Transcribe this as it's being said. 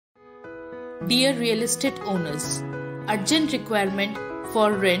Dear real estate owners, urgent requirement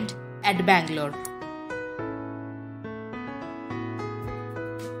for rent at Bangalore.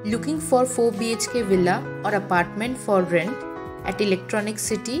 Looking for 4 BHK villa or apartment for rent at Electronic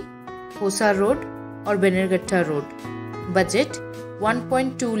City, Hosa Road or Bngremkt Road. Budget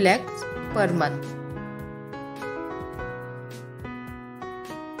 1.2 lakhs per month.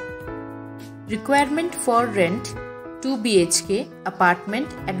 Requirement for rent 2 BHK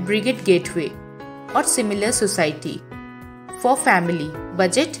apartment at Brigade Gateway or similar society. For family,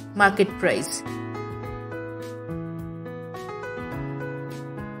 budget market price.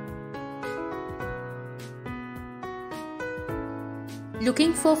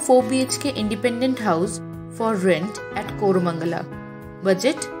 Looking for 4 BHK independent house for rent at Bungalow.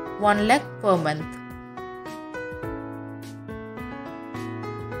 Budget 1 lakh per month.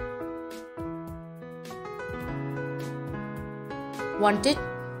 Wanted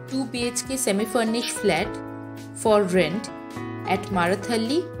 2 BHK semi-furnished flat for rent at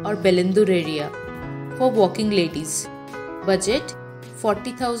Marathalli or Bellandur area for working ladies. Budget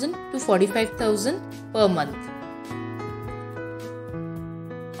 40,000 to 45,000 per month.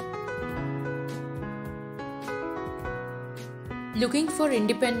 Looking for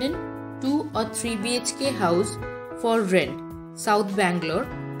independent 2 or 3 BHK house for rent, South Bangalore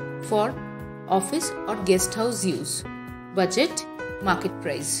for office or guest house use. Budget market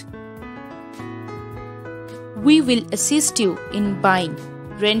price. We will assist you in buying,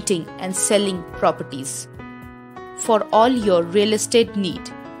 renting and selling properties. For all your real estate need,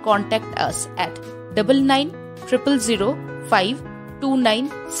 contact us at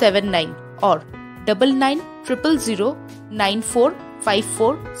 9900052979 or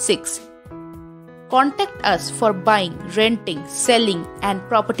 9900094546. Contact us for buying, renting, selling and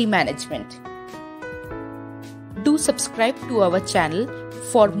property management. Do subscribe to our channel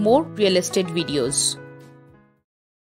for more real estate videos.